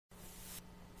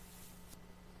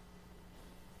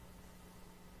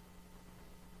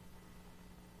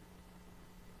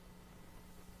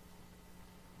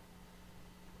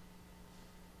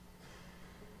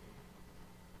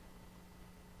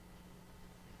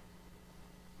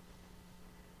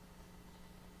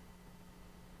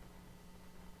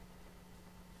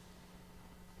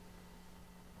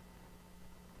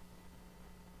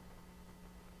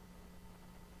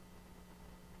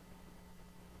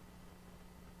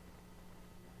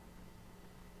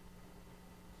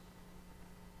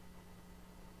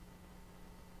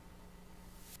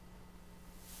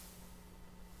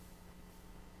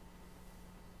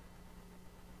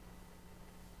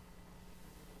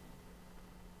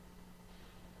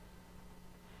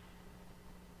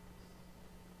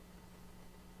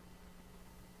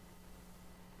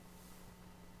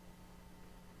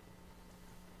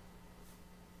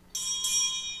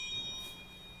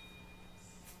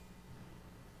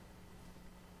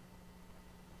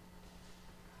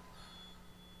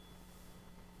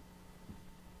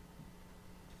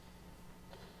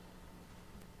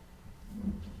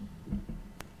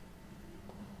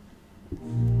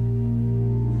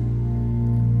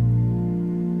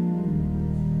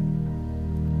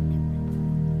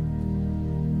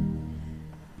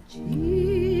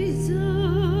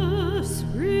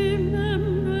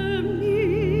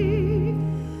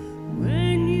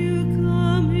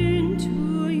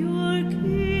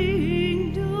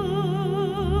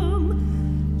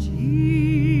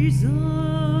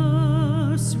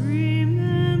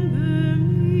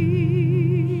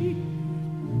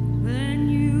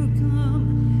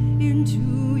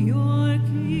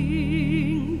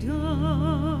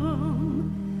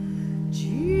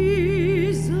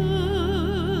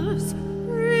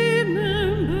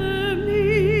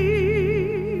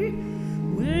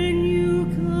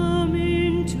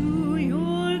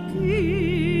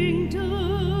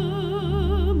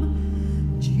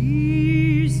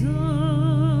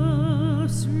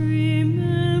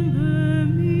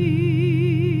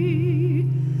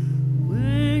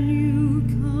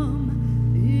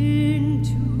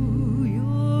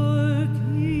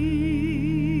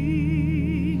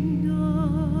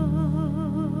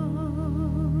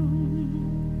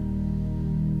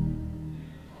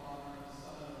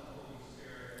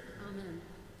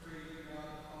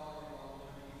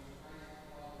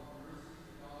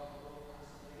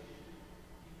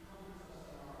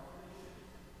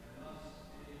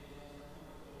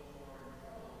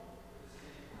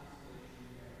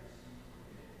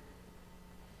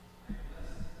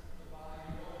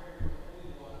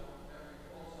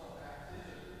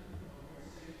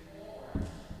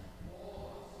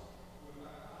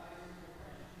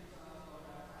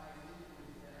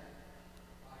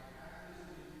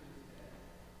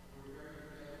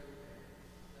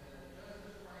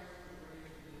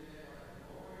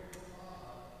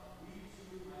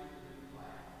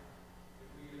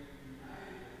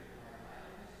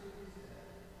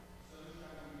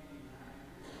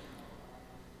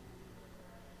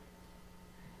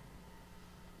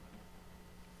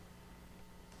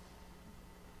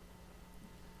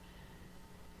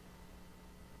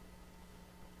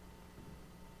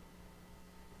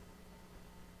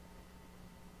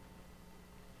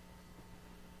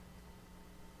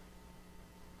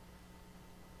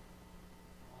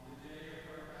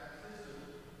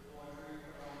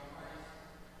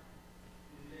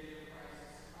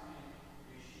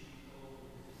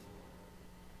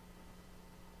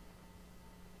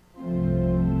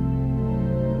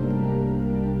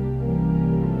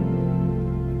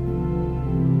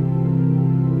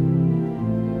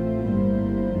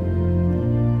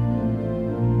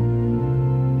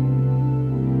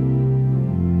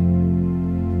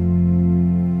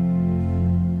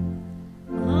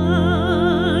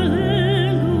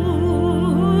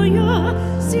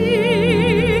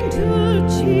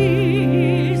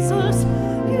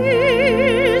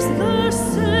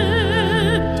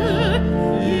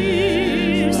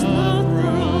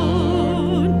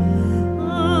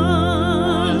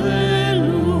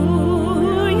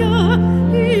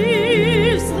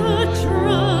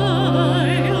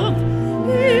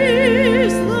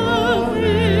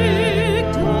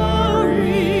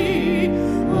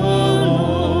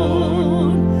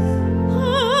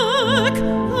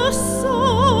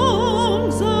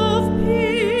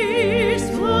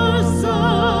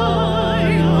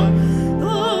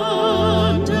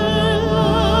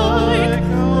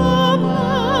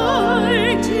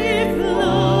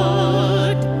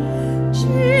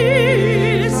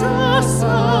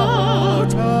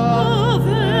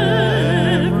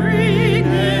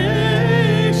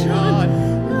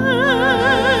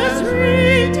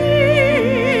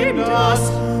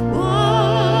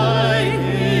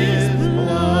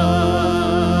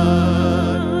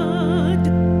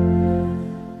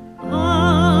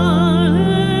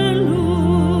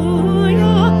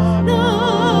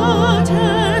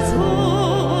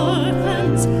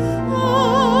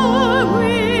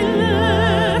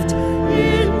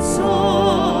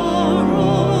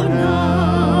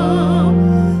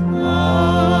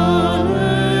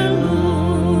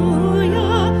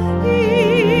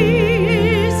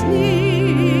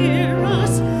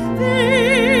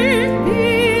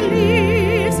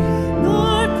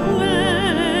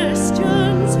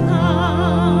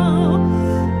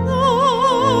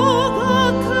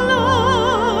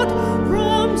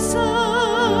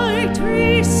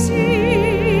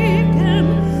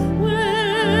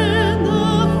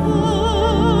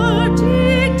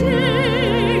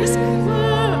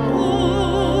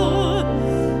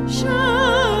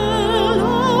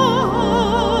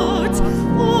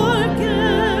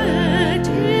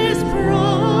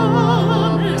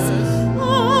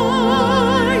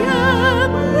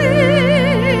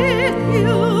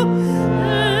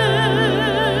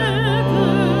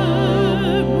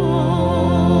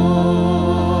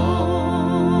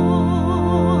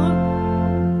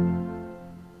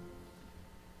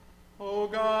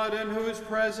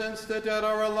the dead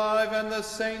are alive, and the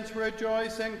saints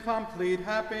rejoice in complete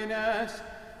happiness.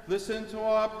 Listen to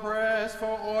our prayers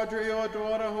for Audrey, your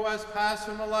daughter, who has passed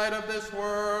from the light of this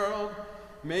world.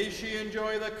 May she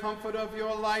enjoy the comfort of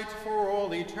your light for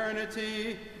all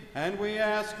eternity. And we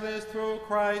ask this through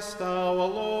Christ our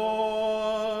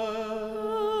Lord.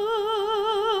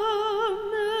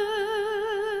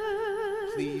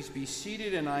 Amen. Please be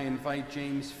seated, and I invite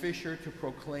James Fisher to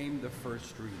proclaim the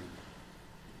first reading.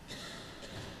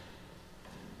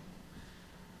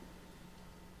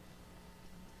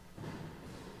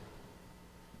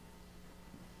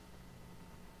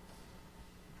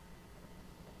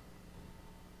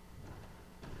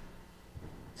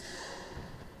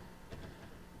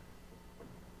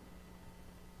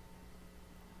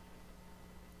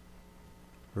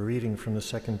 A reading from the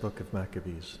second book of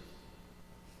Maccabees.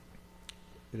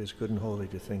 It is good and holy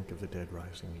to think of the dead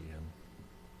rising again.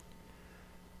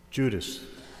 Judas,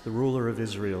 the ruler of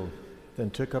Israel, then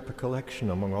took up a collection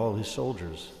among all his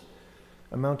soldiers,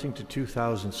 amounting to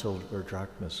 2,000 silver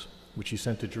drachmas, which he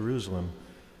sent to Jerusalem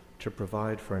to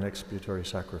provide for an expiatory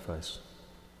sacrifice.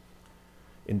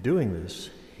 In doing this,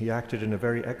 he acted in a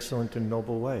very excellent and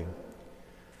noble way,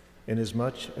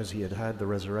 inasmuch as he had had the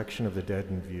resurrection of the dead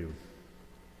in view.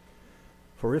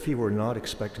 For if he were not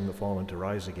expecting the fallen to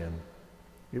rise again,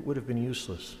 it would have been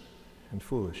useless and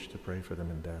foolish to pray for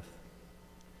them in death.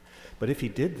 But if he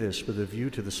did this with a view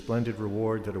to the splendid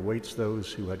reward that awaits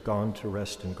those who had gone to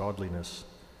rest in godliness,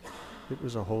 it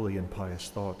was a holy and pious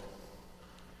thought.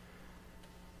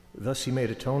 Thus he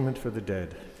made atonement for the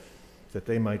dead, that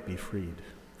they might be freed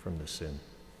from the sin.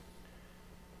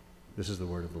 This is the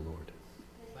word of the Lord.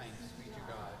 Thanks be to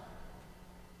God.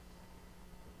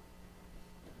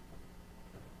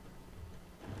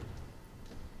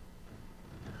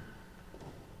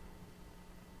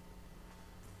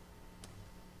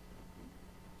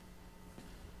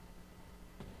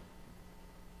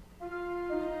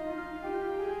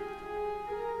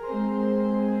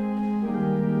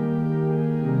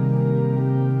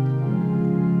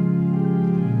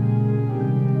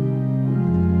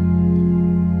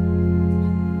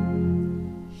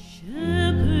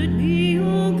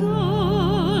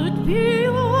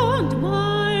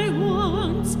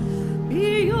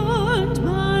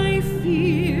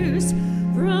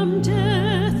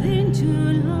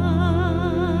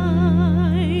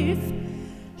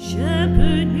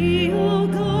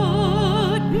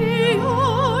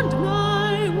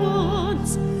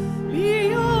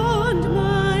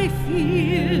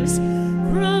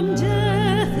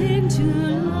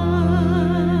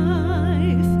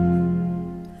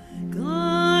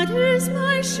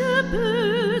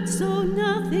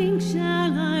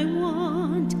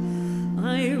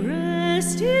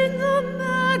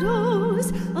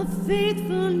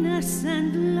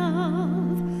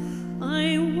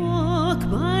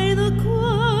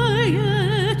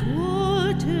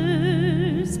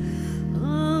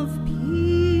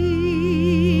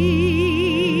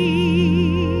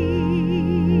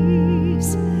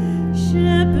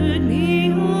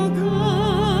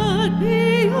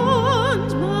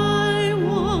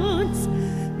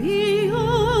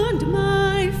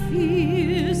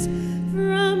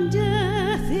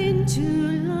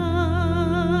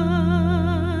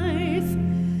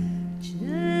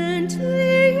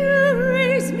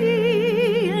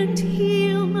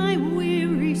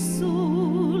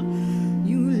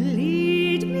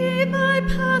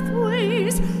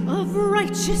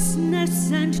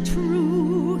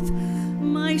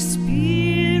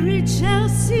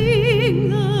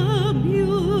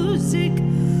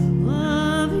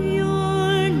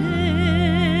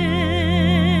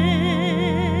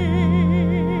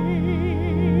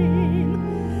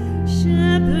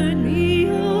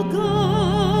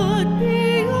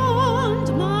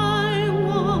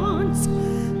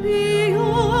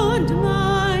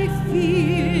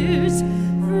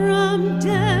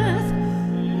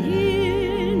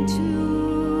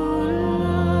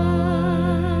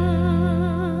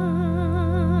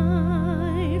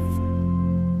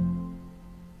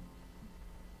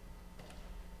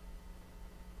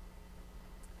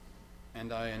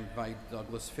 And I invite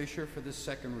Douglas Fisher for the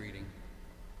second reading.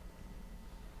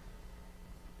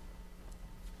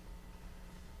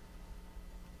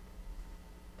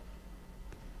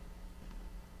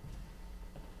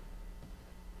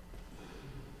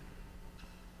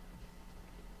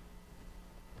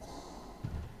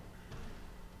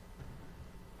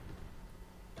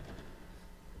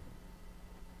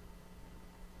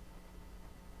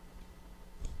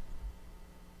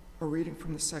 A reading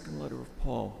from the second letter of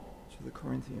Paul to the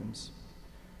Corinthians.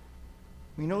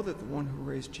 We know that the one who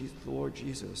raised the Lord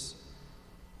Jesus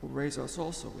will raise us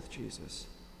also with Jesus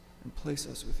and place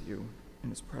us with you in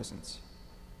his presence.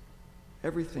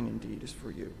 Everything indeed is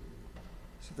for you,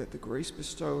 so that the grace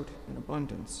bestowed in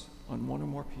abundance on one or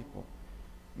more people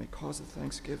may cause the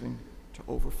thanksgiving to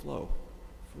overflow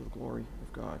for the glory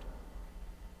of God.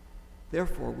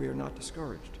 Therefore, we are not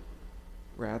discouraged.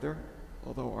 Rather,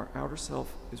 although our outer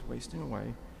self is wasting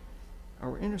away,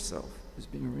 our inner self is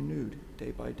being renewed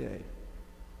day by day.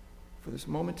 For this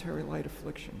momentary light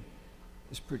affliction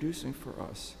is producing for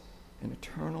us an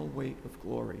eternal weight of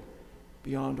glory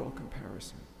beyond all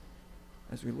comparison,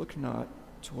 as we look not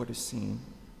to what is seen,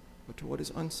 but to what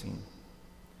is unseen.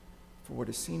 For what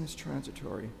is seen is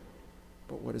transitory,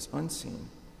 but what is unseen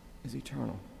is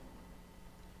eternal.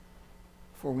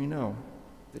 For we know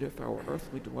that if our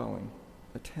earthly dwelling,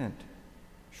 a tent,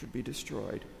 should be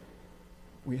destroyed,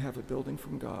 we have a building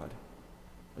from God,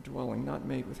 a dwelling not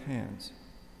made with hands,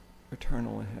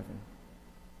 eternal in heaven.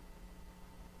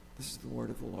 This is the word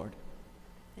of the Lord.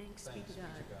 Thanks be to God.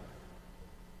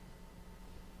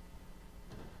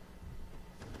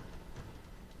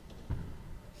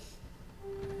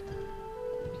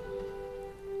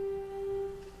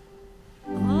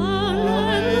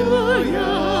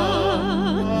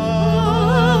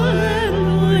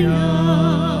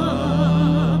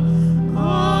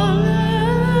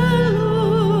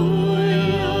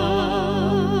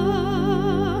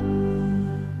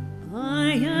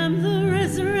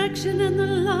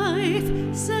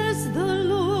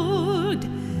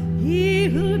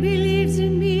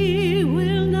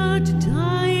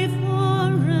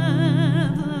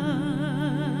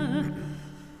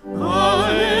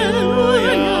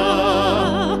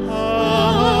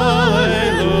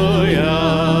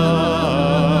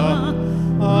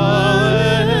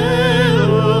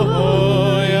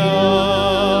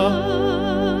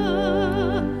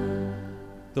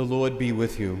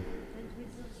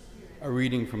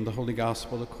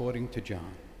 Gospel according to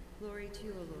John. Glory to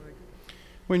you, O Lord.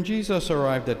 When Jesus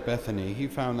arrived at Bethany, he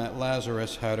found that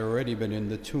Lazarus had already been in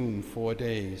the tomb 4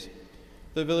 days.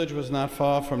 The village was not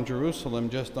far from Jerusalem,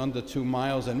 just under 2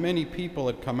 miles, and many people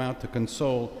had come out to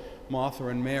console Martha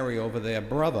and Mary over their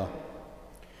brother.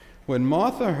 When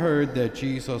Martha heard that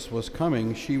Jesus was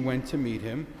coming, she went to meet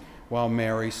him, while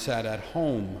Mary sat at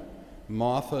home.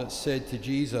 Martha said to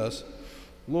Jesus,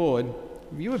 "Lord,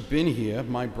 if you had been here,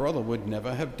 my brother would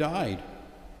never have died.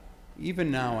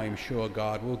 Even now I am sure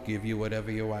God will give you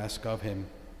whatever you ask of him."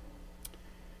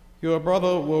 "Your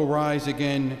brother will rise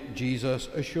again," Jesus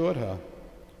assured her.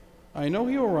 "I know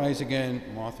he will rise again,"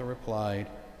 Martha replied,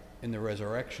 "in the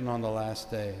resurrection on the last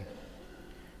day."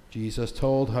 Jesus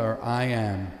told her, "I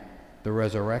am the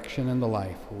resurrection and the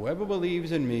life. Whoever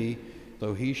believes in me,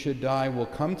 though he should die, will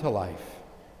come to life.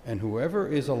 And whoever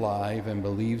is alive and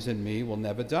believes in me will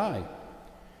never die.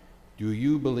 Do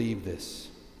you believe this?"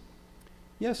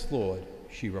 "Yes, Lord,"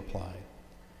 she replied.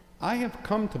 "I have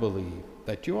come to believe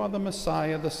that you are the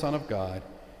Messiah, the Son of God,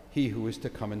 he who is to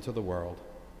come into the world."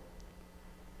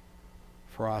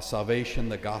 For our salvation,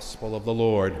 the gospel of the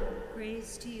Lord.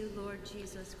 Praise to you, Lord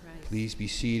Jesus Christ. Please be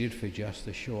seated for just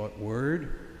a short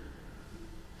word.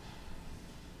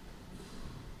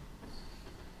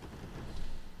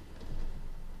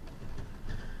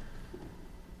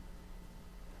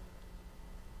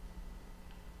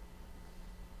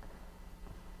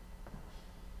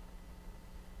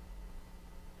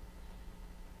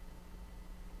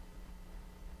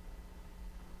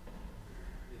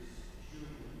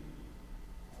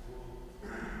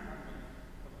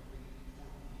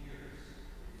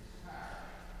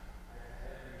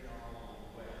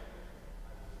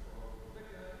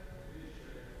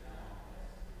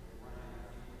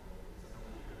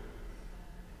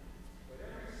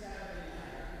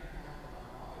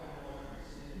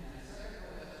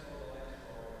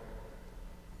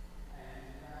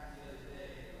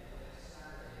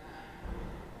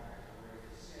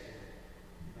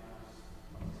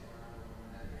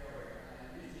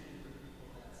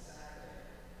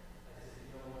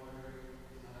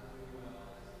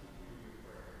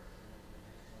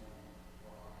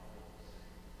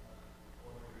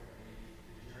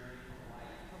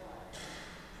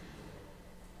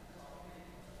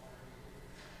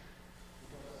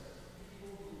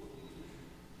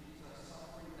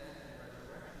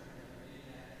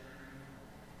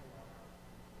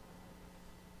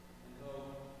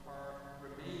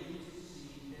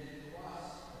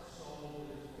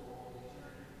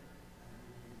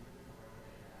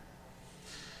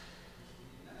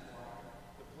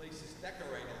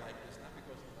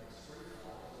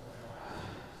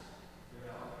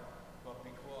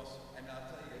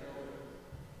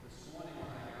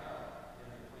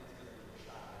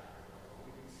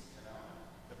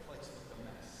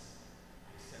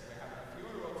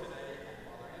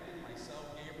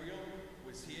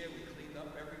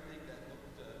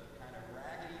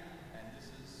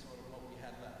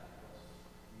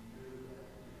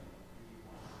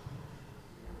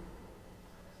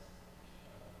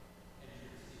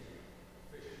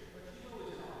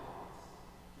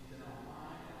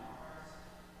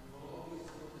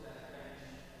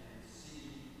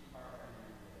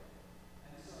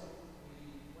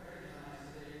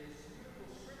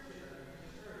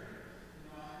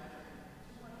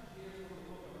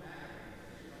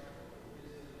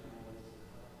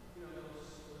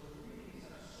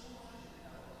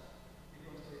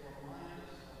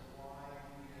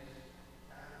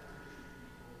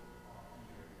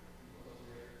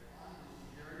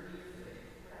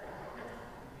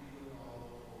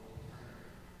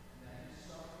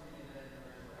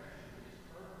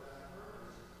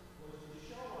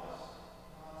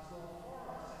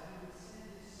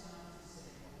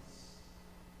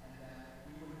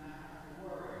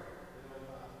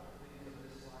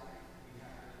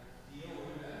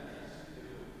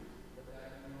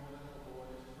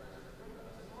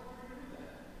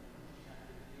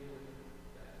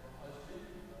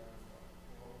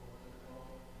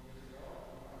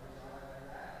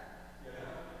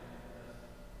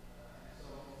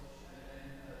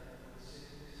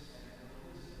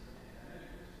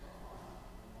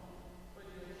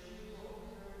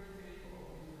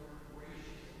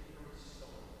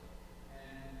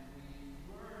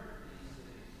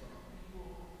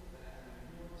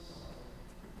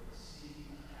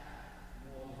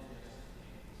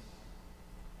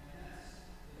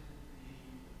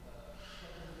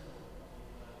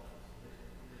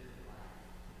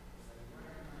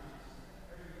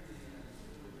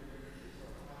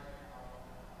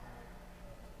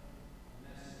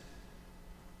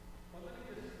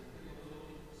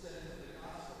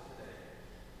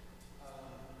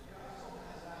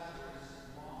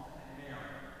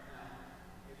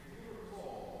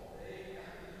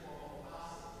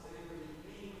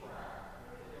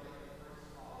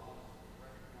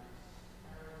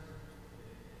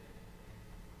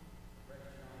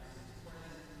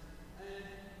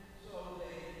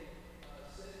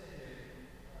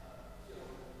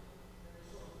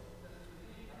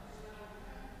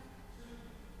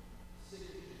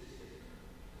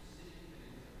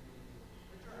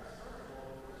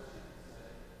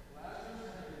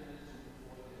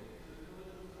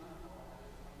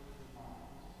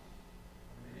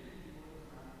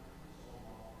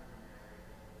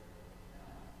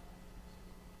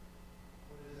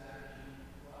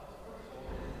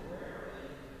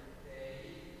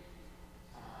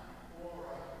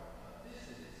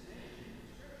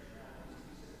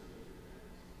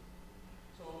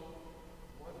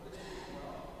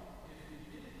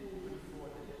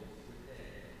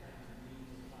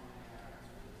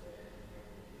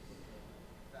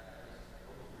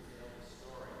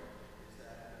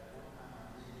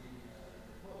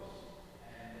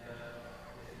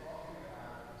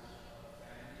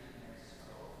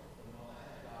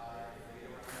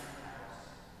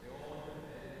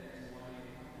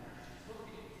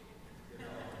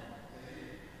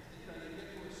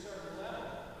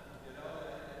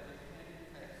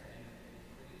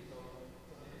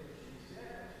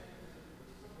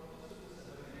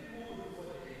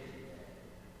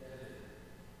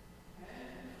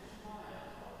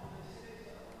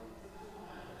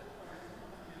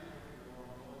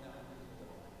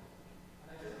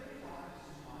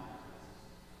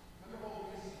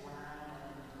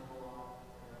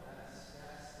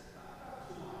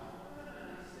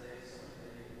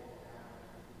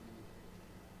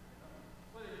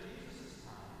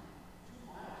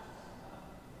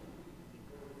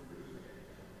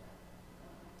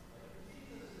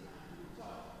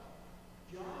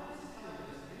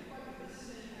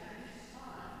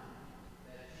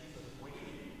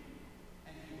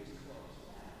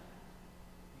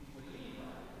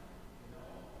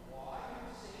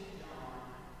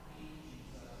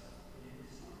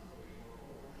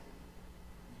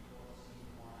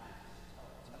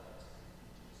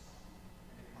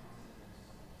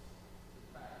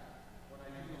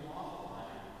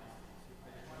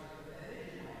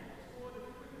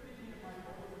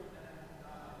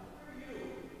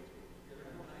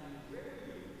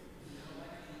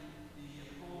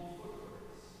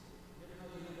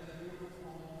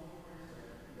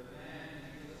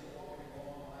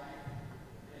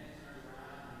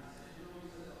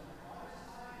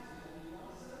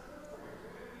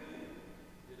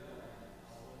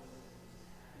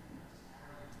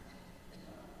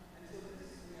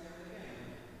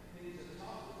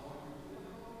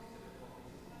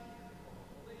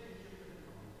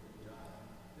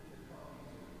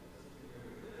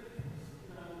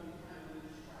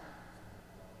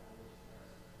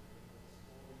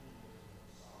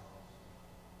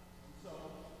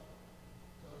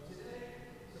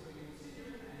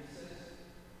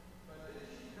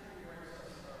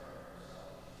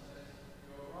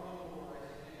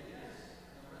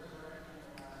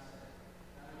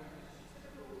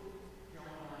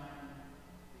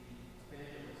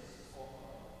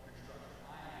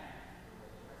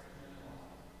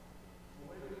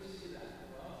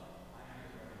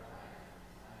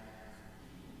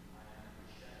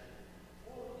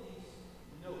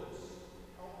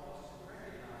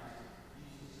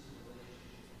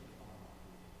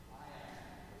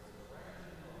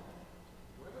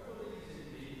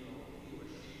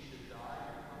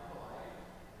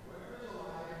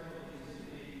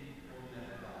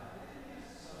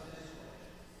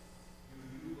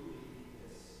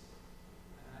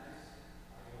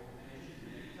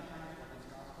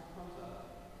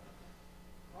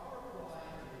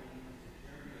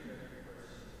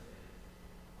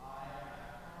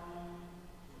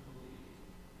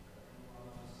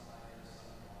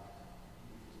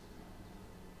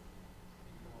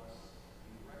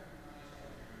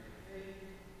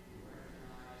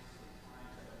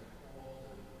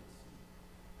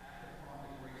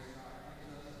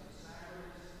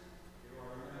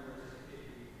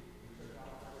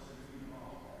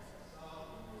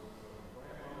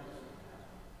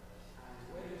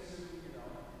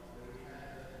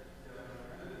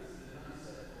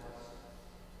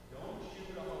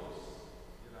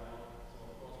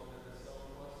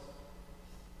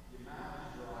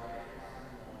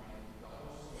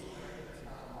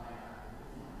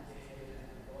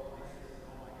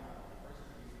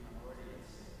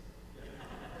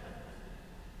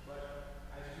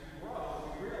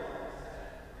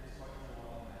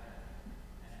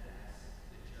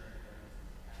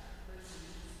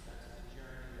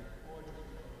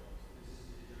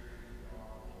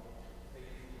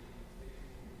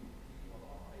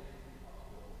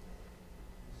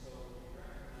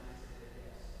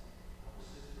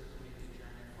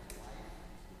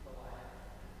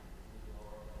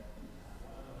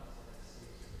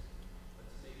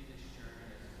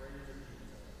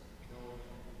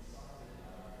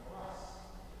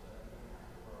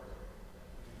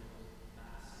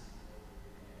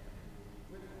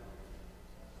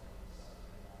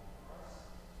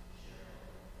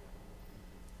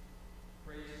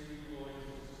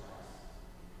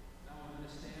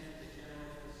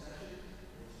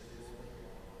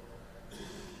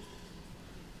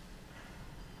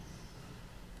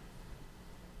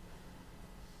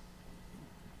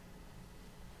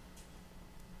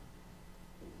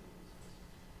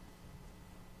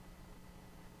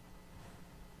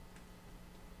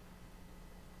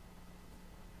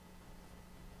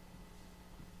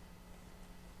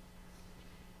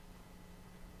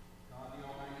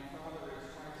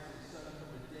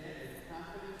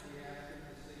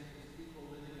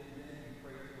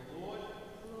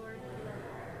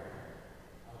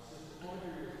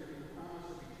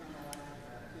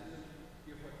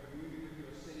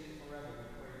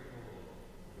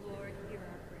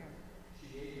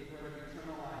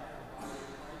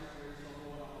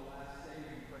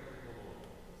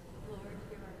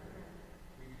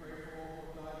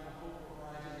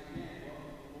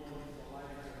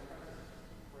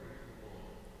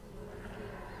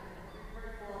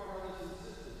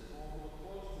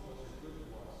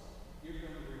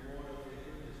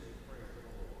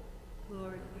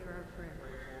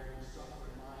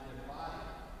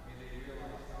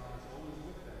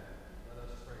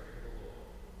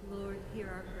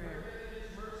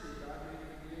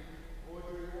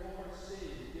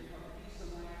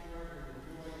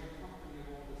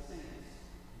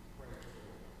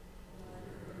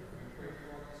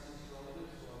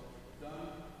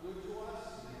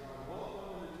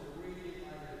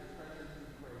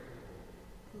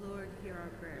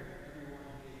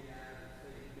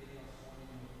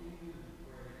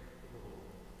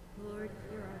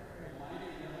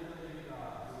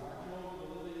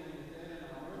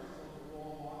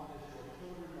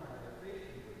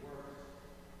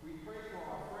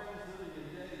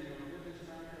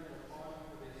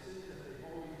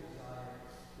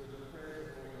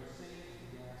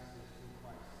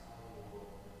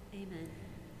 Amen.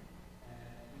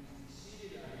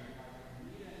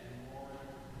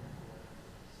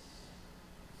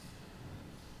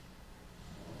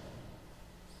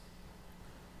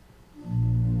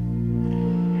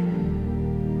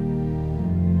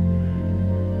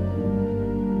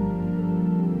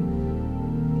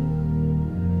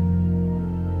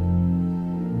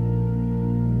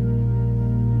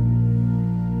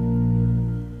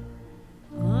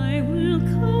 I will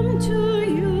come to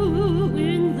you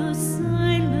in the silence.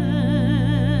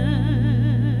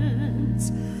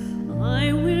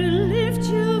 I will lift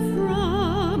you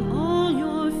from all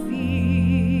your fear.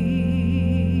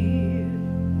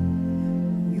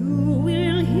 You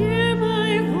will hear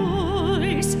my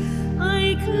voice.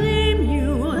 I claim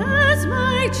you as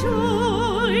my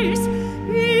choice.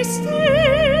 Be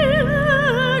still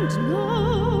and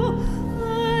know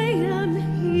I am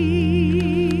here.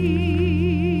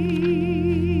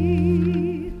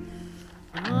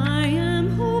 I am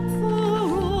hope for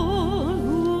all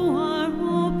who are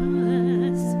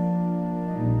hopeless.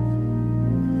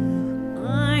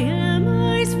 I am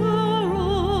eyes for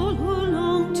all who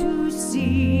long to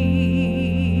see.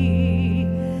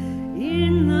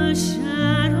 In the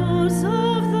shadows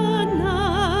of the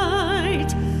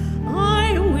night,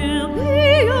 I will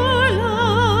be your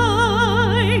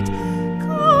light.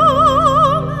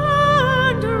 Come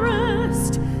and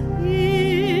rest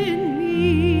in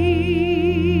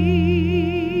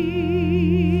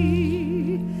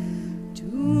me.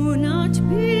 Do not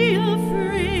be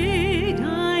afraid,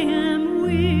 I am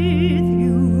with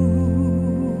you.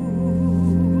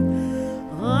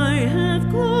 I have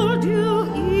called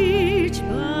you each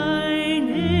by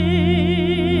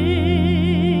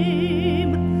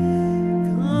name.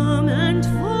 Come and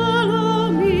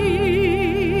follow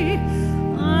me.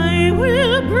 I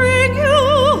will bring you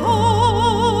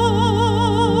home.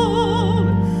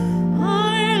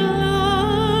 I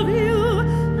love you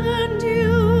and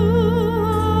you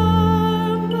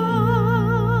are mine.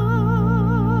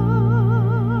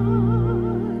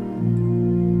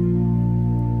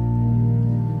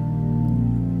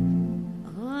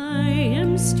 I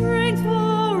am strength for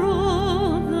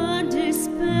all the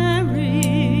despairing,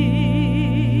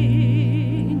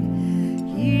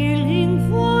 healing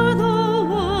for the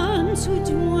ones who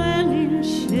dwell in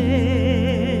shame.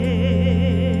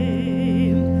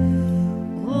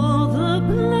 All the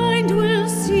blind will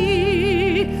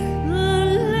see, the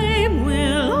lame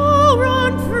will all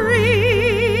run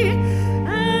free,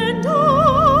 and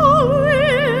all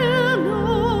will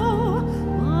know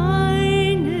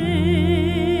my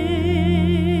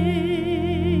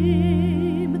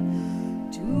name.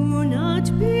 Do not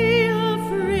be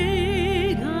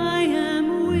afraid, I am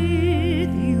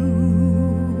with you.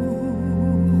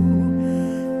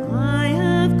 I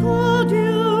have called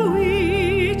you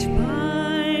each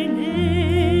by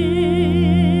name.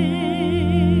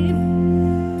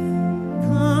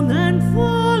 Come and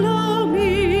follow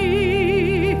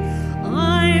me.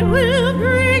 I will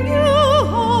bring you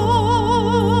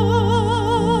home.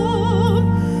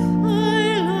 I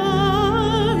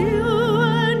love you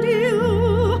and you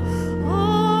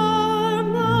are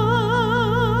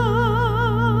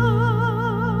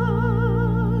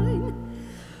mine.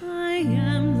 I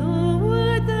am the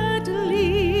word that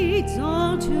leads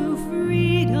all to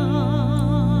freedom.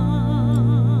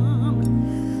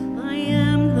 I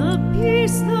am the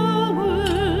peace the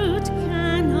world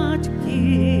cannot give.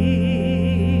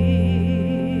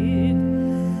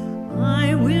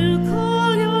 I will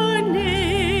call your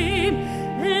name,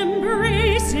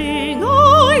 embracing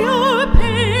all your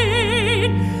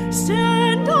pain.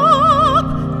 Stand up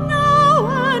now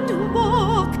and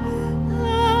walk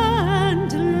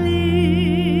and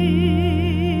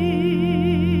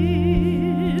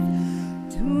live.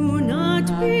 Do not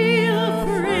be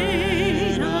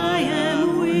afraid, I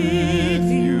am with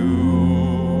you.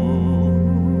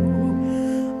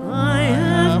 I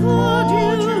have called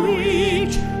you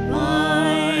each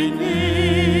by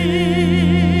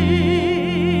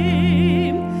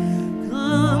name.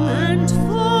 Come and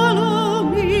follow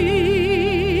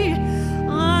me.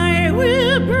 I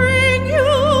will bring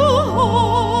you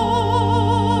home.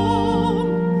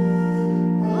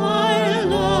 I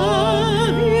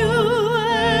love you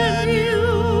and you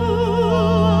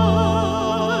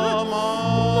are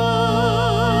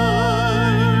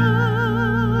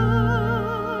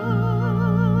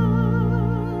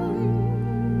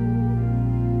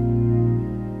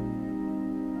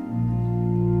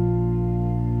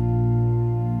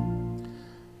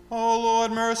O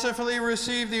Lord, mercifully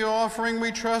receive the offering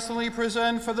we trustfully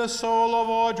present for the soul of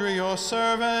Audrey, your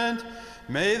servant.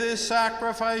 May this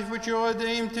sacrifice, which you are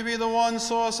deemed to be the one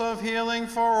source of healing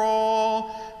for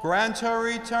all, grant her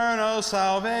eternal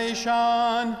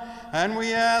salvation. And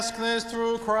we ask this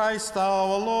through Christ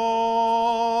our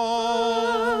Lord.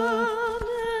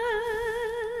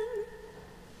 Amen.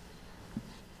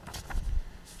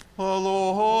 The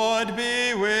Lord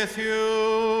be with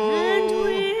you. And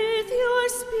with your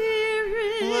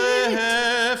spirit.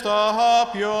 Lift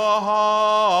up your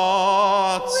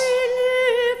hearts. We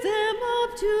lift them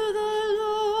up to the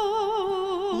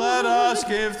Lord. Let us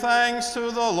give thanks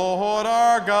to the Lord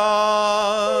our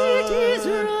God. It is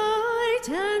right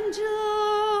and just.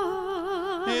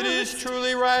 It is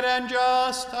truly right and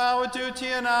just, our duty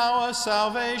and our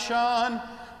salvation,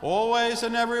 always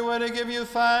and everywhere to give you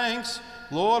thanks,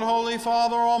 Lord, Holy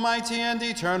Father, Almighty and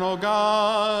eternal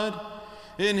God.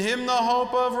 In him the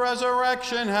hope of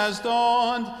resurrection has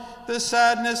dawned. The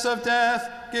sadness of death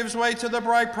gives way to the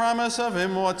bright promise of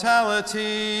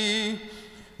immortality.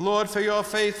 Lord, for your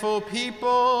faithful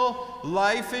people,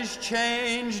 life is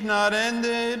changed, not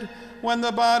ended. When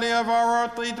the body of our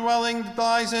earthly dwelling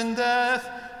dies in death,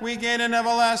 we gain an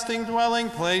everlasting dwelling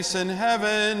place in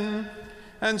heaven.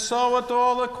 And so with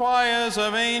all the choirs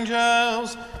of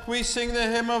angels, we sing the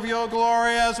hymn of your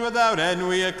glory as without end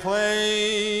we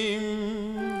acclaim.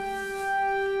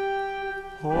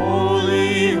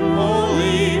 Holy,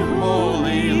 holy,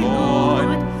 holy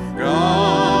Lord,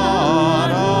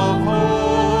 God of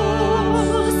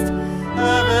hosts,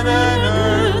 heaven and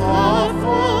earth are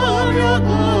full of your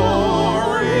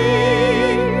glory.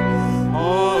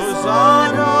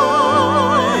 Hosanna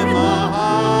in the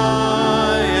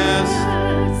highest.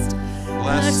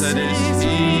 Blessed is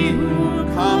he who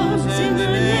comes in the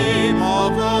name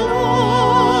of the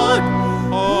Lord.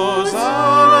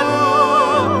 Hosanna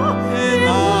in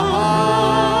the highest.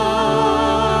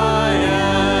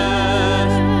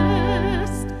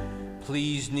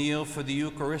 Please kneel for the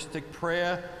Eucharistic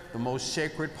prayer, the most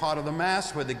sacred part of the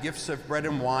Mass, where the gifts of bread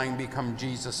and wine become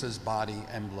Jesus' body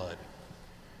and blood.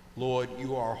 Lord,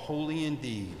 you are holy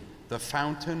indeed, the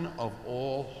fountain of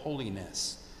all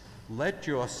holiness. Let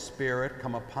your Spirit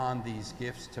come upon these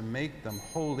gifts to make them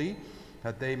holy,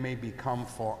 that they may become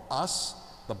for us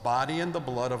the body and the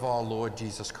blood of our Lord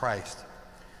Jesus Christ.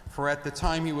 For at the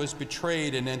time he was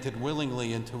betrayed and entered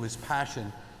willingly into his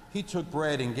passion, he took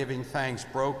bread and giving thanks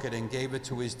broke it and gave it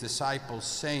to his disciples,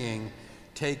 saying,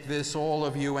 "Take this, all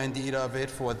of you, and eat of it,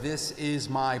 for this is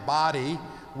my body,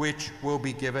 which will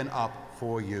be given up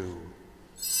for you."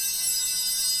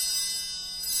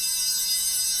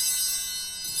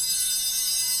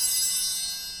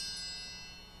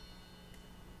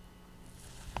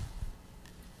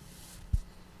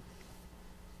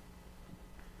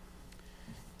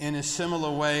 In a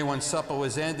similar way, when supper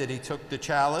was ended, he took the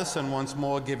chalice and once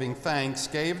more giving thanks,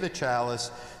 gave the chalice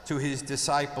to his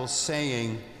disciples,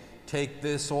 saying, "Take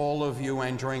this, all of you,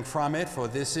 and drink from it, for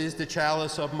this is the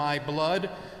chalice of my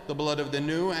blood, the blood of the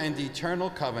new and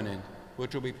eternal covenant,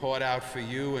 which will be poured out for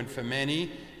you and for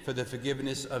many for the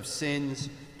forgiveness of sins.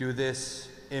 Do this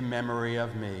in memory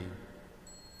of me."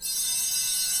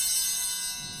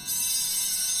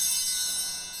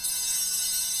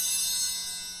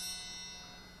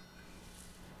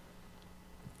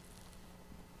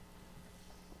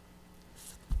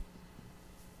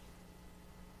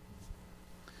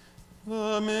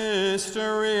 The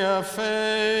mystery of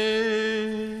faith.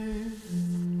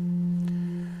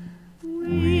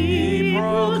 We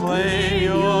proclaim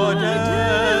your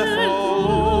death, O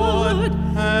Lord,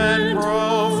 and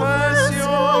profess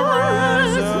your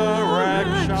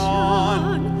resurrection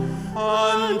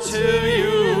until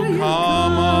you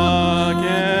come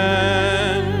again.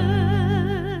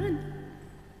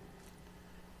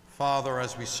 Father,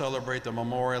 as we celebrate the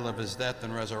memorial of his death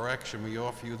and resurrection, we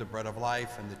offer you the bread of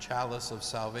life and the chalice of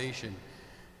salvation,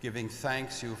 giving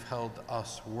thanks you've held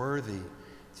us worthy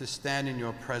to stand in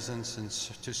your presence and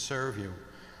to serve you.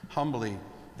 Humbly,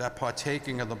 that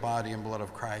partaking of the body and blood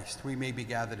of Christ, we may be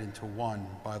gathered into one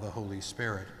by the Holy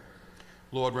Spirit.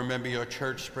 Lord, remember your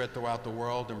church spread throughout the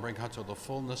world and bring her to the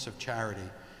fullness of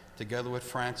charity, together with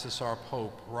Francis, our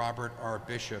Pope, Robert, our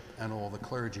Bishop, and all the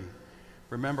clergy.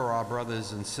 Remember our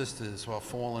brothers and sisters who have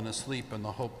fallen asleep in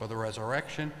the hope of the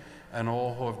resurrection, and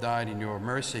all who have died in your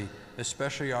mercy,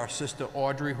 especially our sister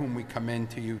Audrey, whom we commend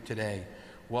to you today.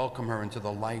 Welcome her into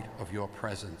the light of your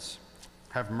presence.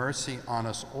 Have mercy on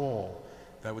us all,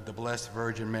 that with the Blessed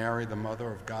Virgin Mary, the Mother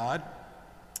of God,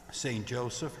 Saint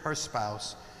Joseph, her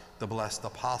spouse, the blessed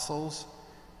apostles,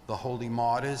 the holy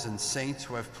martyrs and saints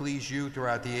who have pleased you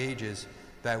throughout the ages,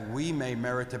 that we may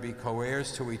merit to be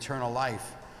co-heirs to eternal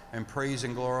life, and praise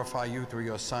and glorify you through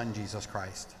your Son, Jesus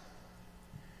Christ.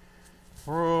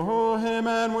 Through him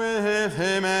and with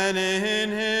him and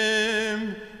in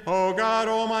him, O God,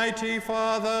 Almighty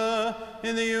Father,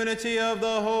 in the unity of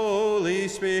the Holy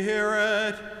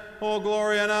Spirit, all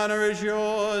glory and honor is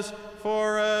yours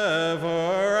forever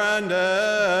and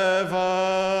ever.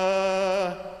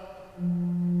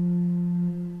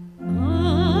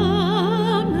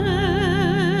 Amen,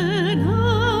 amen,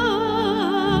 amen.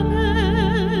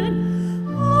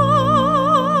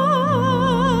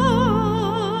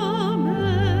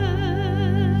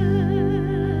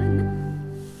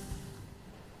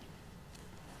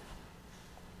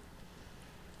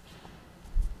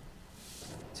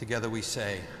 Together we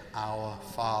say, Our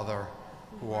Father,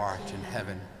 who art in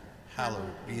heaven,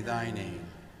 hallowed be thy name.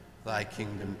 Thy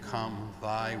kingdom come,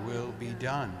 thy will be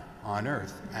done, on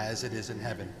earth as it is in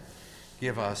heaven.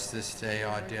 Give us this day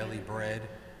our daily bread,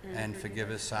 and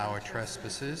forgive us our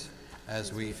trespasses,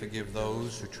 as we forgive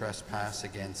those who trespass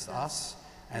against us.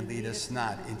 And lead us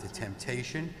not into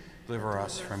temptation, deliver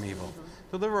us from evil.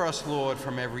 Deliver us, Lord,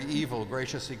 from every evil.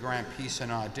 Graciously grant peace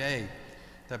in our day,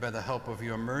 that by the help of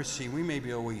your mercy we may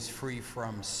be always free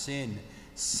from sin,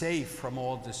 safe from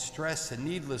all distress and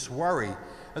needless worry,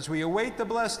 as we await the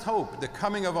blessed hope, the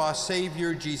coming of our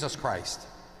Savior, Jesus Christ.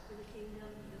 For the kingdom,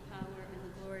 the power, and the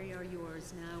glory are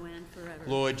yours, now and forever.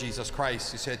 Lord Jesus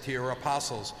Christ, you said to your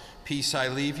apostles, Peace I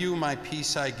leave you, my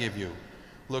peace I give you.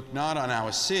 Look not on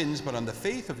our sins, but on the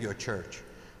faith of your church.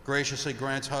 Graciously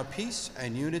grant her peace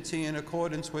and unity in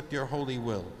accordance with your holy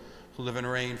will, to live and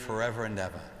reign forever and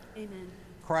ever. Amen.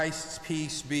 Christ's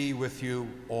peace be with you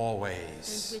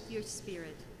always. And with your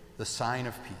spirit. The sign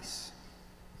of peace.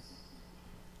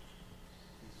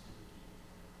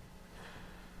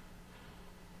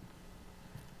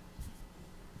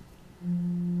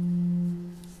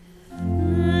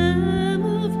 Lamb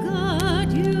of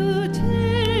God, you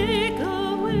take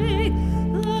away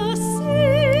the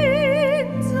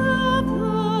sins of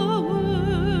the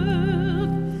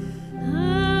world.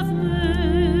 Have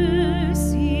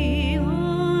mercy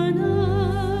on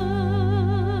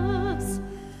us.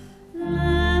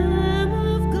 Lamb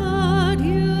of God,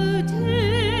 you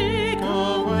take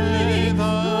away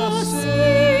the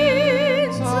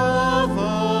sins of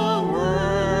the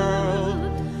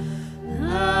world.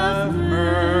 Have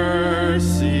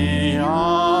mercy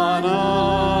on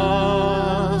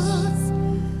us.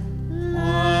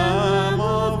 Lamb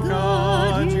of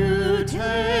God, you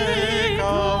take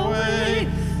away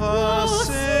the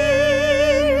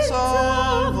sins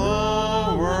of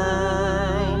the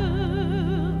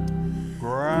world.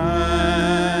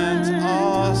 Grant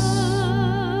us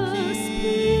peace.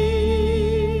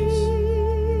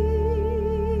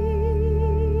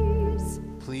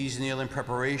 Please kneel in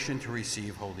preparation to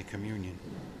receive Holy Communion.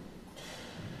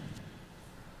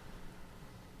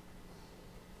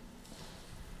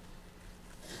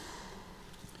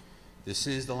 This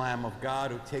is the Lamb of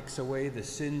God who takes away the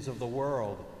sins of the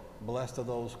world. Blessed are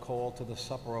those called to the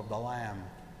supper of the Lamb.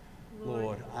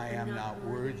 Lord, I am not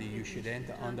worthy you should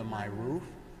enter under my roof,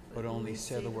 but only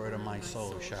say the word and my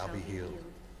soul shall be healed.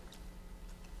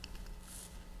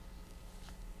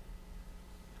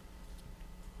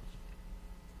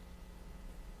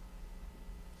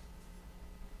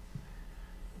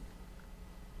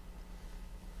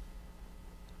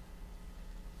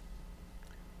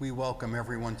 We welcome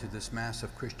everyone to this Mass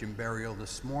of Christian burial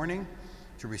this morning.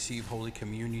 To receive Holy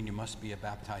Communion, you must be a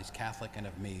baptized Catholic and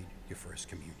have made your first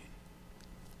communion.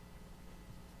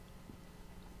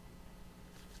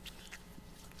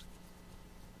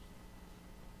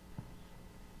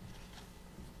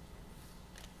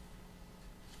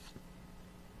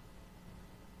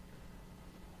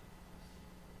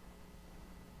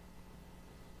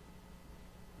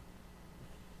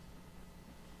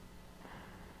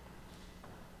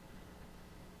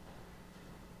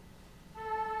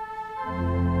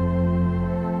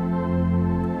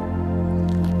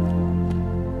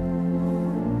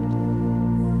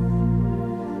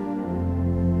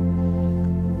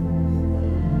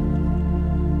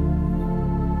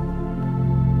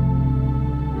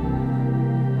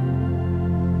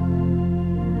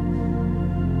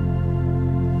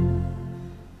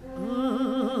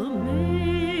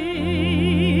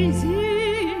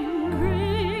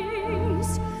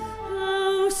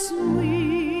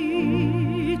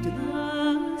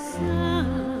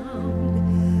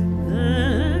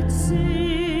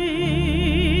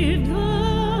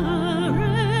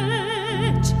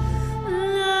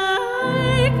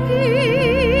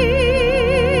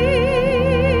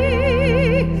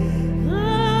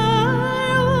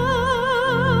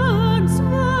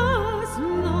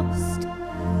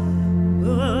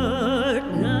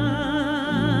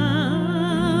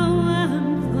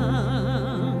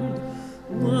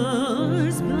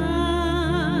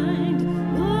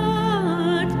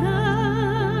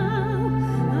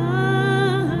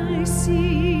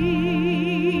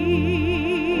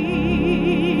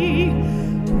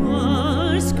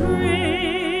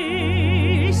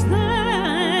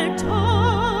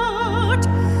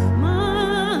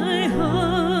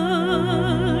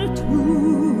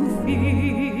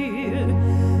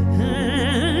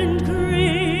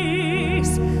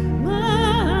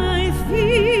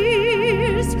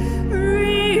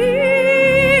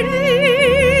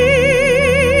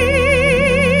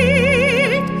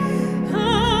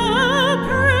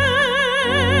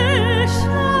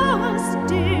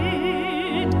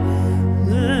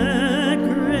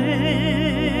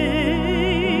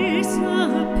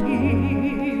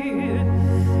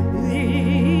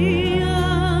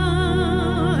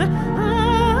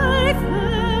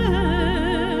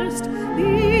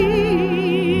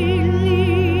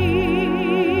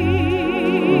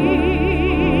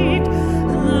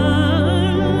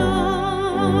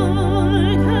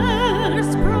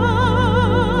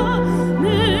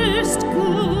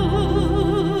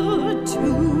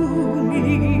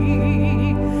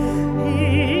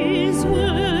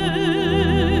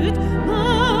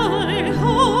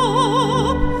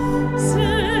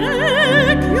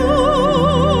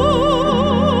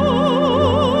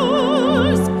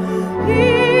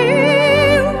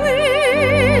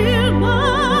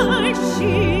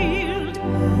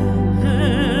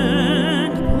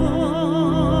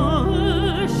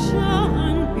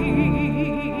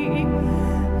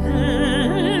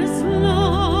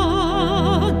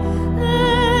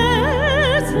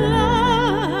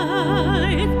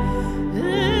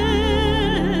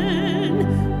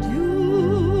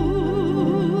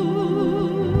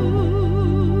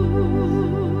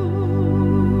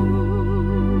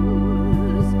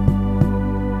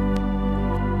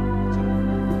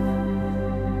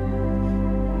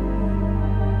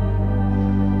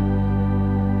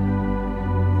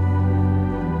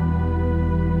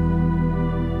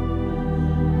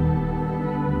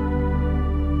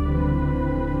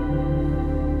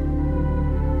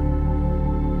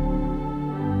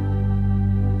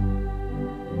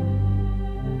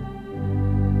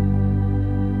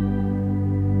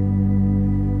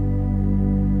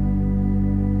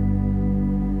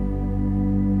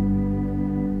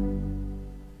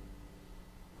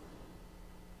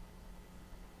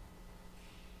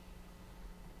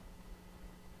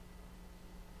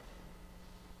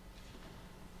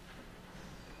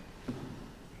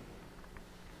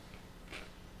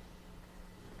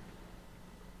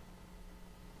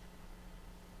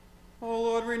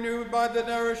 renewed by the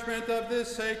nourishment of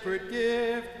this sacred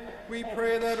gift, we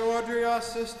pray that Audrey, our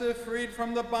sister, freed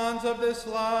from the bonds of this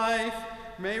life,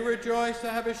 may rejoice to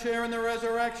have a share in the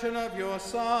resurrection of your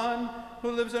Son,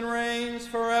 who lives and reigns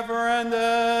forever and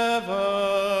ever.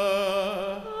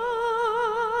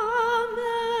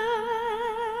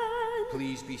 Amen.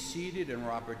 Please be seated, and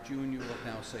Robert Jr. will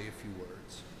now say a few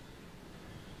words.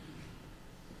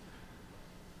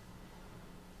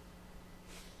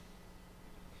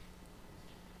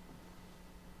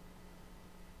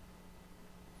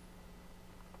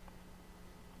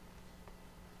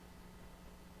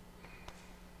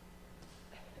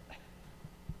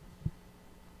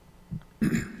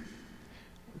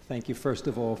 Thank you, first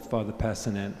of all, Father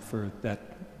Passanant, for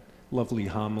that lovely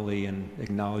homily and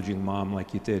acknowledging Mom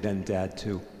like you did, and Dad,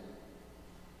 too.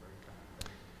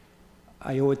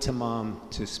 I owe it to Mom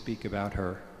to speak about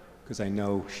her, because I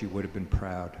know she would have been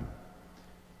proud.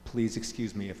 Please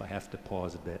excuse me if I have to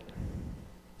pause a bit.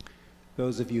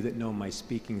 Those of you that know my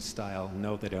speaking style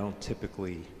know that I don't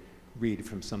typically read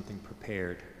from something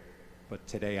prepared, but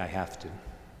today I have to.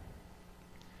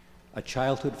 A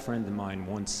childhood friend of mine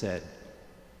once said,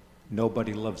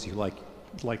 "Nobody loves you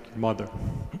like Mother."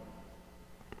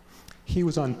 He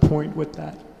was on point with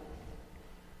that.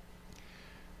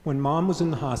 When Mom was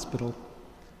in the hospital,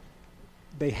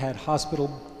 they had hospital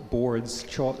boards,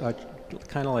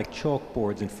 kind of like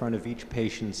chalkboards in front of each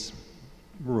patient's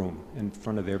room, in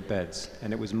front of their beds.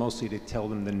 And it was mostly to tell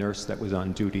them the nurse that was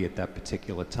on duty at that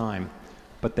particular time.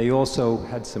 But they also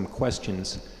had some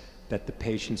questions that the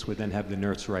patients would then have the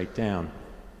nurse write down.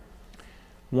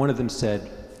 One of them said,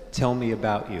 "Tell me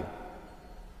about you."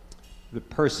 The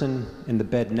person in the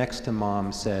bed next to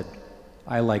Mom said,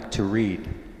 "I like to read."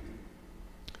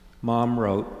 Mom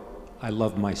wrote, "I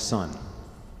love my son."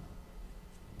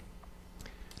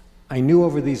 I knew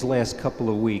over these last couple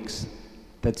of weeks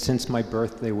that since my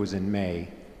birthday was in May,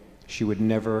 she would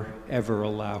never, ever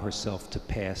allow herself to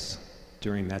pass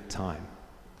during that time.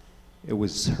 It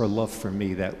was her love for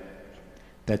me that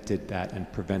did that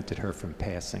and prevented her from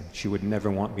passing. She would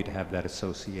never want me to have that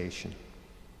association.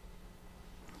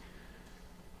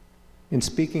 In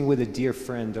speaking with a dear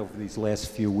friend over these last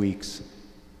few weeks,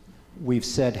 we've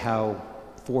said how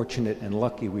fortunate and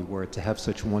lucky we were to have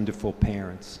such wonderful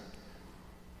parents.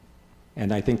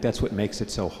 And I think that's what makes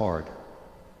it so hard.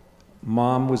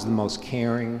 Mom was the most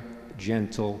caring,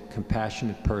 gentle,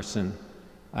 compassionate person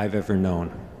I've ever known.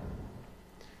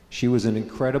 She was an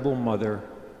incredible mother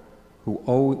who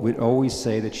would always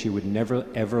say that she would never,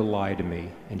 ever lie to me,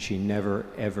 and she never,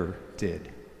 ever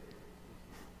did.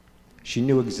 She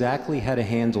knew exactly how to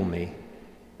handle me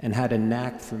and had a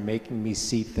knack for making me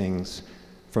see things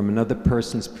from another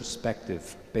person's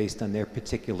perspective based on their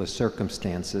particular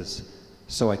circumstances,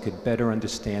 so I could better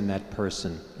understand that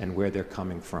person and where they're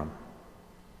coming from.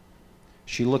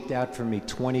 She looked out for me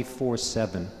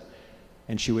 24/7,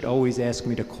 and she would always ask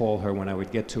me to call her when I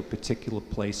would get to a particular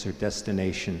place or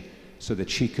destination so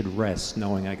that she could rest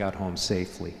knowing I got home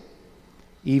safely.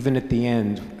 Even at the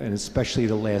end, and especially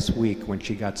the last week when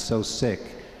she got so sick,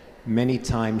 many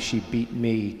times she beat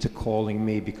me to calling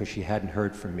me because she hadn't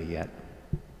heard from me yet.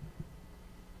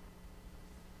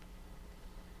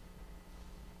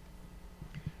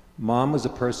 Mom was a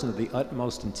person of the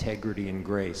utmost integrity and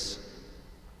grace,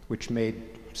 which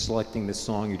made selecting the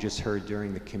song you just heard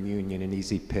during the communion an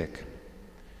easy pick.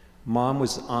 Mom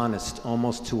was honest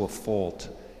almost to a fault.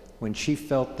 When she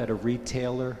felt that a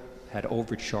retailer had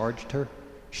overcharged her,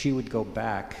 she would go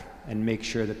back and make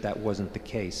sure that that wasn't the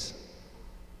case.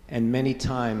 And many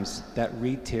times that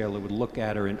retailer would look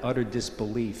at her in utter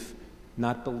disbelief,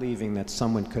 not believing that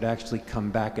someone could actually come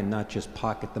back and not just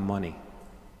pocket the money.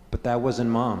 But that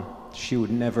wasn't Mom. She would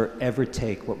never, ever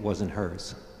take what wasn't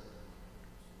hers.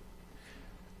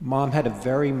 Mom had a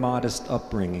very modest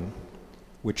upbringing,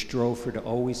 which drove her to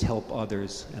always help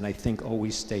others, and I think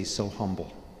always stay so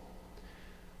humble.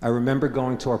 I remember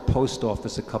going to our post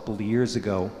office a couple of years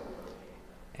ago,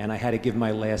 and I had to give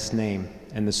my last name,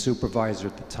 and the supervisor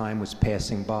at the time was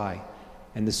passing by,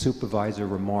 and the supervisor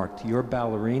remarked, "You're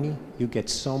Ballerini? You get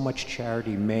so much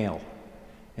charity mail."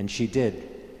 And she did.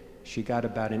 She got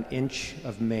about an inch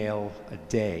of mail a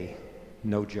day,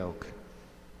 no joke.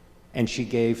 And she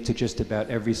gave to just about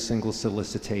every single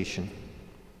solicitation.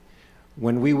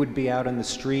 When we would be out on the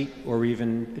street or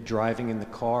even driving in the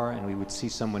car and we would see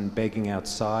someone begging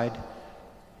outside,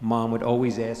 Mom would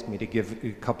always ask me to give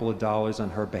a couple of dollars on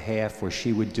her behalf, or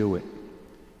she would do it.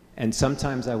 And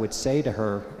sometimes I would say to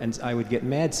her, and I would get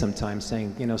mad sometimes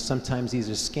saying, you know, sometimes these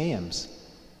are scams.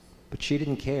 But she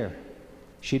didn't care.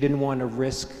 She didn't want to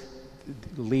risk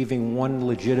leaving one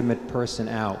legitimate person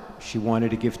out. She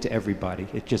wanted to give to everybody.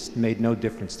 It just made no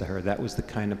difference to her. That was the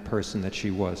kind of person that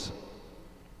she was.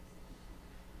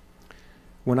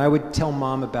 When I would tell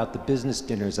Mom about the business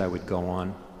dinners I would go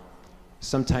on,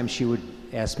 sometimes she would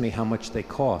ask me how much they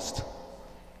cost.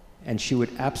 And she would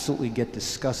absolutely get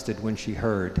disgusted when she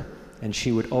heard. And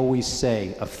she would always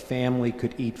say, a family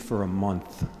could eat for a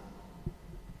month.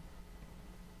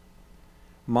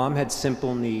 Mom had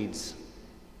simple needs.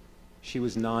 She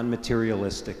was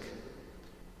non-materialistic.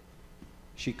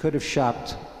 She could have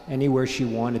shopped anywhere she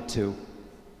wanted to,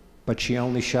 but she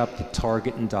only shopped at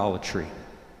Target and Dollar Tree.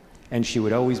 And she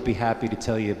would always be happy to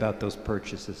tell you about those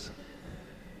purchases.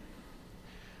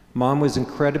 Mom was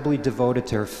incredibly devoted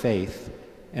to her faith,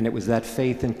 and it was that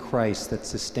faith in Christ that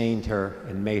sustained her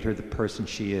and made her the person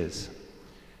she is.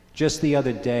 Just the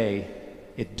other day,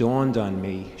 it dawned on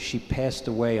me, she passed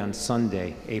away on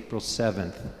Sunday, April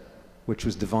 7th, which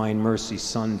was Divine Mercy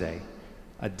Sunday,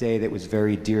 a day that was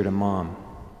very dear to Mom.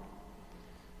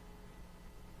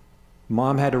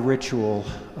 Mom had a ritual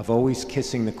of always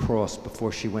kissing the cross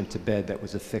before she went to bed that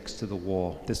was affixed to the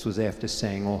wall. This was after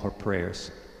saying all her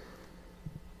prayers.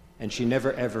 And she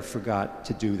never ever forgot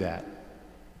to do that.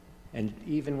 And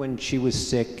even when she was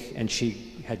sick and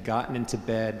she had gotten into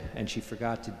bed and she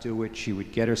forgot to do it, she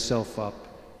would get herself up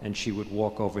and she would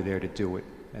walk over there to do it.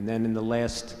 And then in the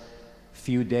last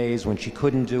few days when she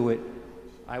couldn't do it,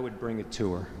 I would bring it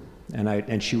to her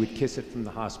and she would kiss it from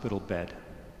the hospital bed.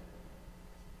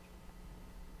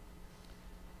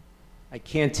 I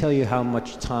can't tell you how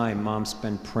much time Mom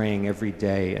spent praying every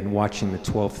day and watching the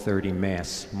 12:30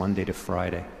 Mass, Monday to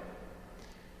Friday.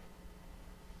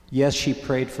 Yes, she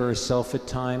prayed for herself at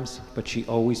times, but she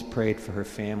always prayed for her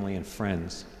family and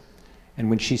friends. And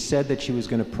when she said that she was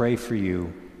going to pray for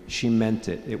you, she meant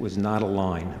it. It was not a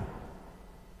line.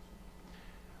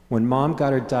 When Mom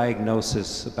got her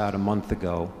diagnosis about a month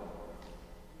ago,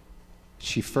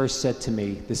 she first said to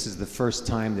me, "This is the first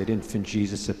time that Infant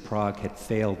Jesus at Prague had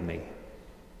failed me."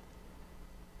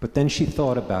 But then she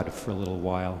thought about it for a little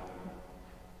while.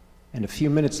 And a few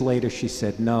minutes later, she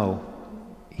said, "No,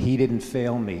 he didn't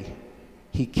fail me.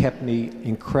 He kept me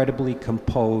incredibly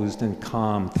composed and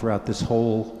calm throughout this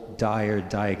whole dire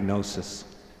diagnosis."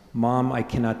 Mom, I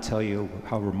cannot tell you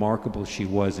how remarkable she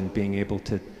was in being able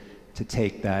to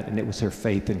take that, and it was her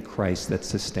faith in Christ that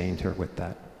sustained her with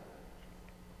that.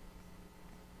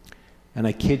 And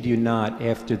I kid you not,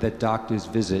 after that doctor's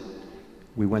visit,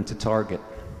 we went to Target.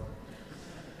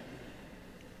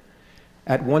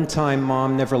 At one time,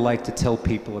 Mom never liked to tell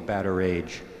people about her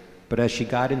age, but as she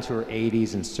got into her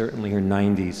 80s and certainly her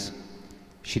 90s,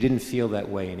 she didn't feel that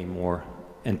way anymore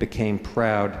and became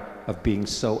proud of being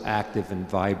so active and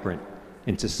vibrant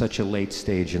into such a late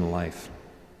stage in life.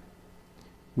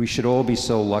 We should all be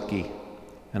so lucky,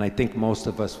 and I think most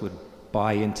of us would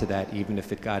buy into that even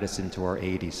if it got us into our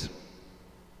 80s.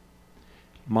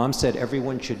 Mom said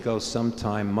everyone should go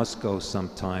sometime, must go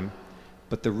sometime,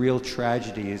 but the real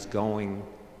tragedy is going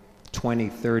 20,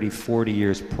 30, 40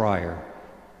 years prior.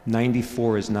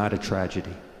 94 is not a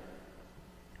tragedy.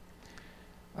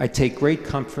 I take great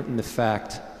comfort in the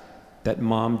fact that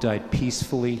Mom died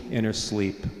peacefully in her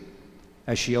sleep,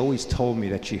 as she always told me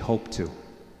that she hoped to.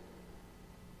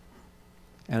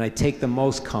 And I take the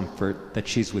most comfort that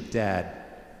she's with Dad,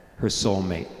 her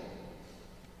soulmate.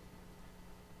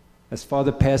 As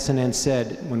Father Passanen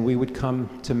said, when we would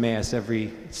come to Mass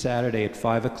every Saturday at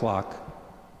 5 o'clock,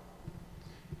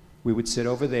 we would sit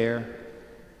over there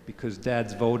because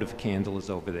Dad's votive candle is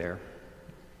over there.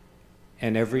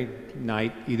 And every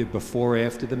night, either before or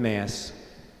after the Mass,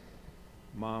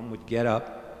 Mom would get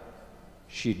up,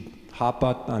 she'd hop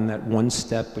up on that one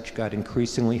step, which got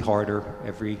increasingly harder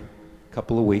every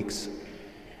couple of weeks,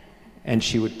 and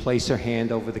she would place her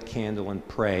hand over the candle and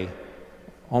pray,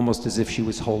 almost as if she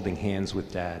was holding hands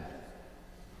with Dad.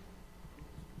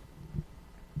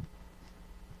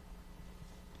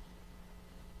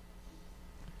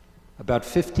 About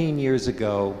 15 years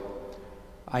ago,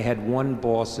 I had one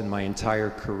boss in my entire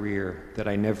career that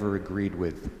I never agreed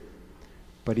with,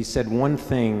 but he said one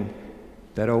thing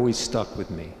that always stuck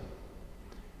with me.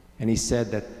 And he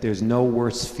said that there's no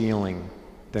worse feeling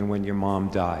than when your mom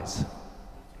dies.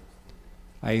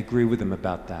 I agree with him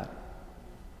about that.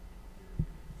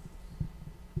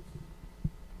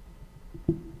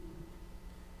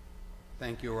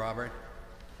 Thank you, Robert.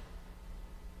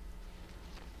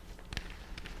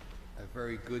 A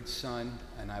very good son,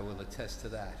 and I will attest to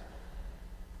that.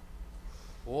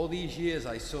 All these years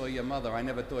I saw your mother, I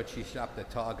never thought she shopped at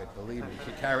Target, believe me.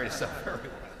 She carried herself very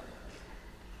well.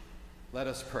 Let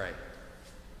us pray.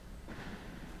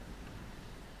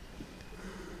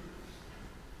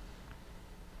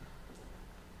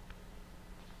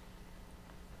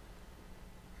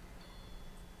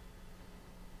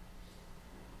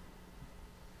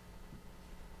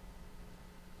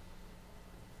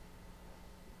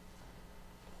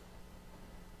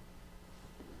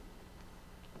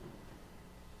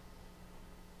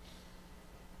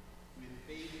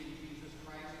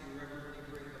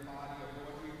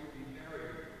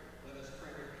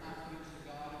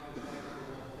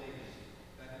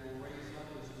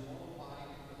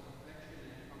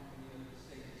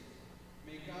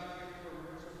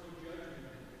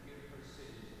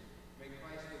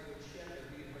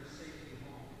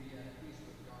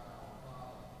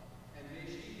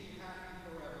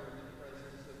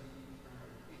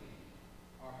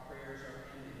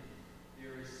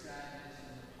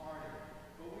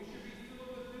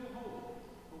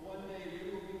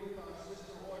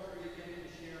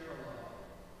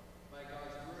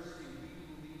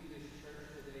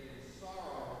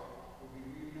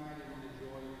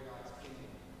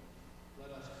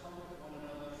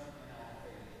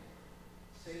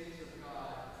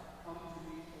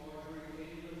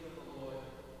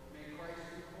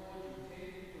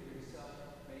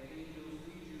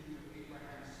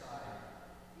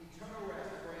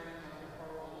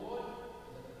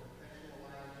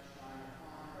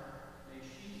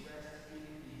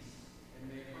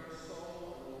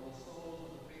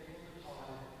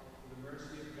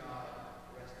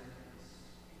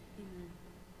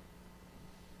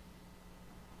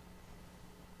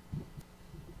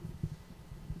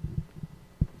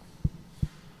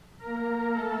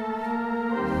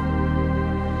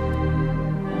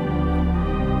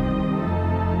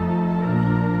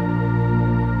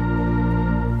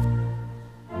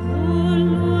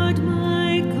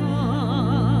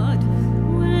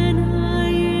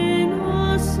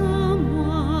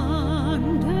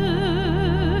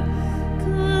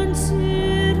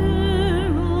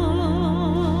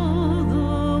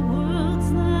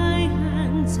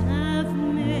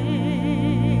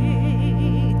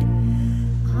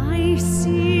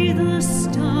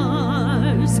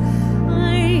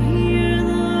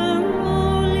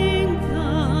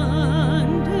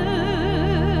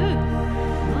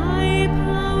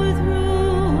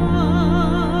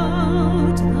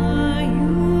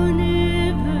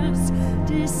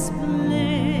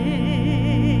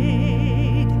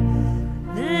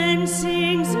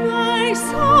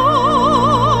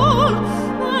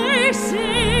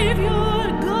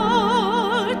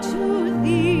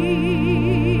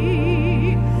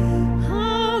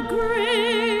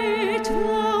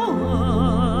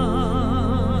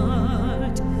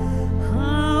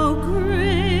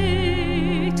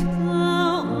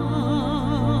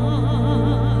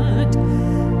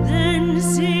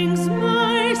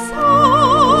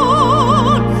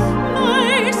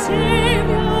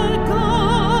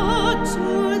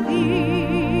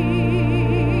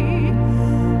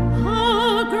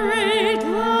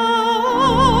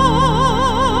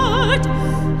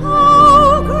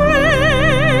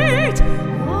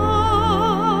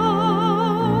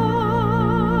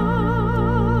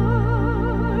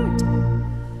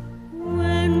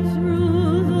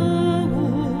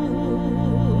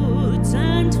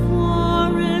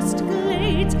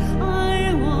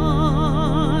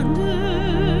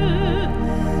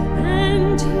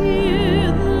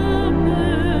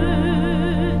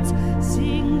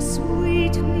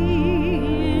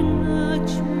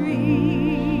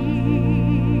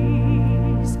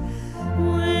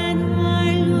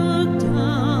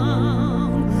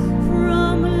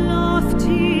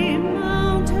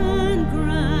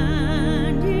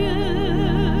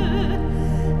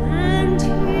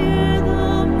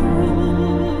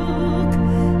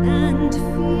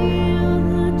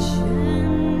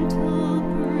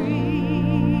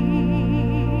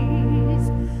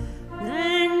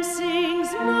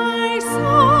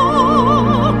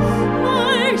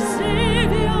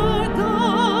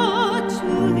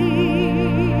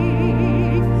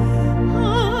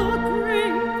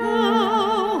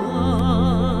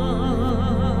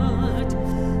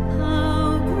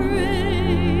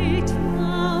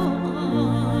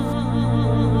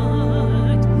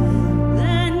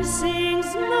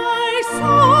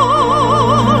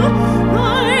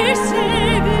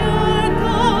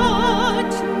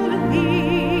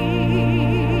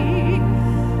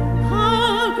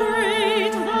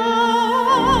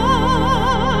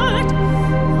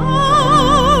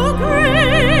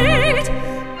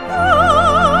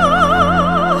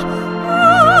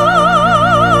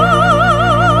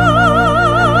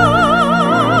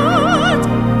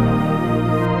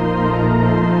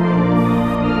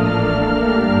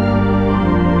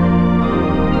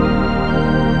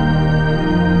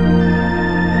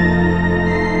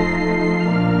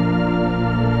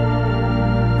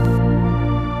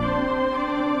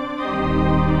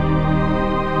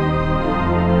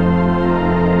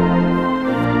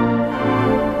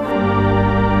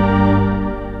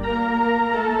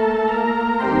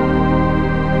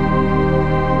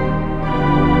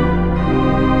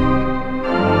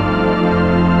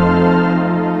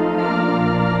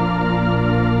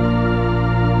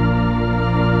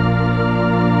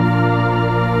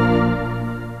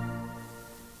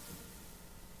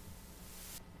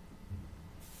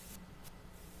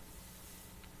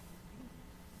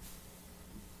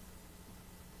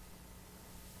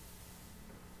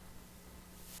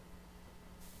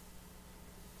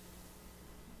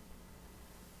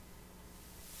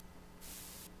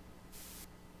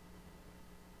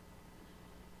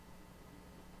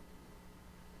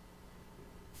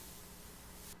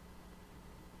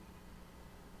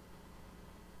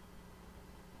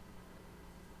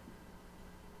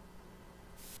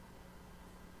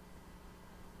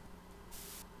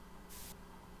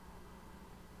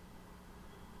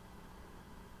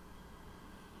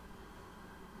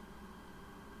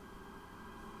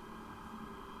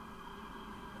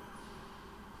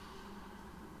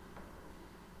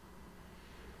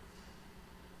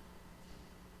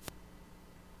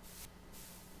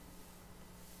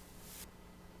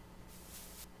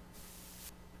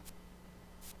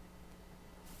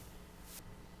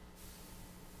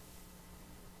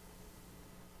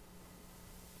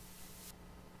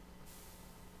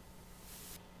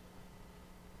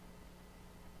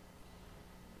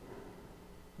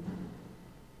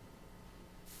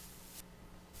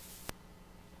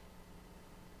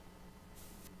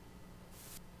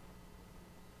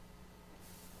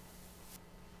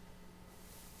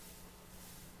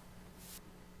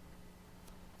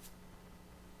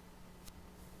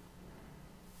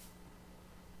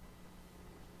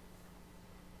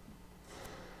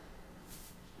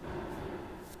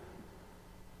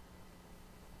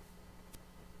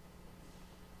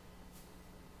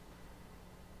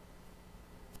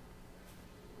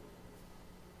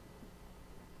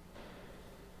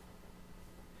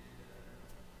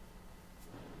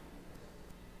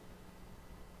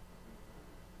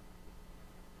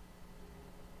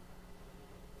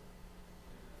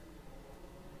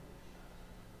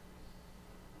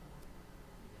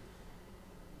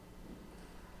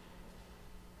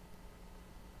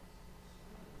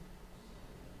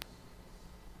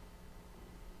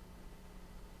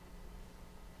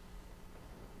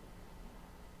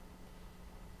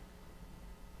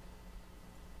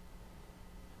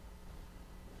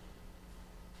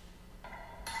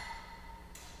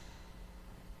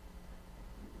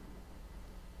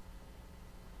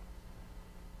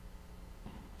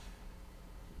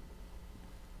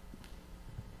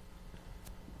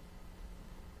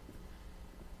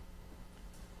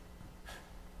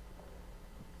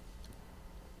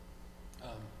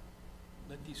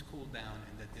 he's cooled down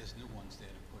and that there's new ones there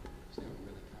to put in, because they were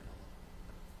really kind of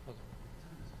low. Okay.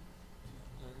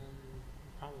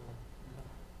 Probably.